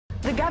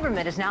The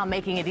government is now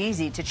making it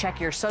easy to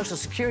check your Social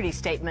Security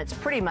statements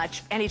pretty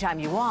much anytime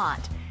you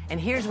want. And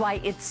here's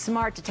why it's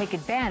smart to take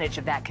advantage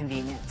of that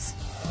convenience.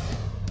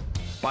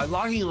 By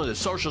logging on to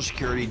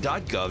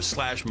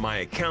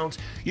socialsecurity.gov/myaccount,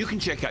 you can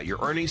check out your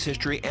earnings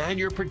history and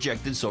your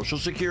projected Social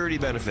Security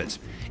benefits.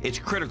 It's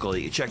critical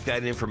that you check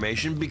that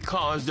information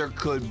because there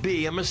could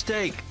be a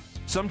mistake.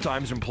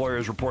 Sometimes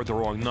employers report the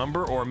wrong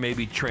number or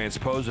maybe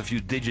transpose a few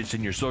digits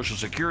in your Social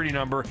Security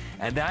number,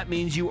 and that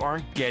means you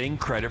aren't getting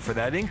credit for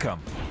that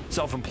income.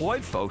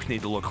 Self-employed folks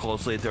need to look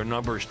closely at their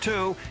numbers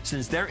too,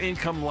 since their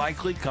income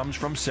likely comes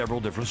from several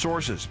different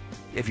sources.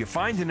 If you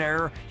find an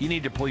error, you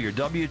need to pull your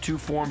W-2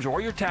 forms or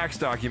your tax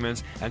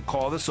documents and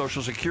call the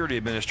Social Security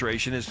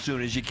Administration as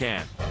soon as you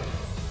can.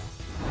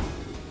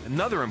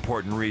 Another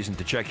important reason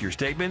to check your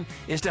statement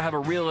is to have a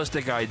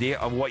realistic idea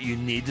of what you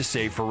need to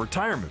save for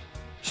retirement.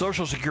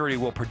 Social Security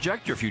will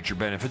project your future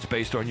benefits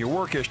based on your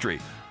work history.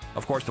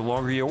 Of course, the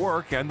longer you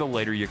work and the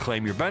later you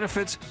claim your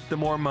benefits, the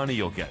more money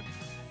you'll get.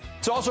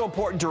 It's also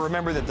important to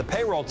remember that the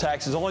payroll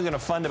tax is only going to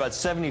fund about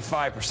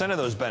 75% of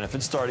those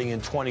benefits starting in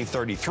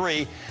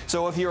 2033.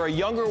 So if you're a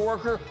younger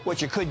worker,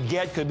 what you could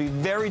get could be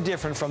very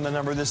different from the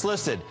number that's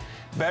listed.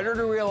 Better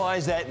to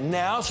realize that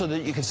now so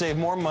that you can save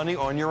more money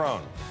on your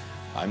own.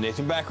 I'm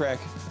Nathan Bachrach,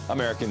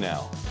 American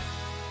Now.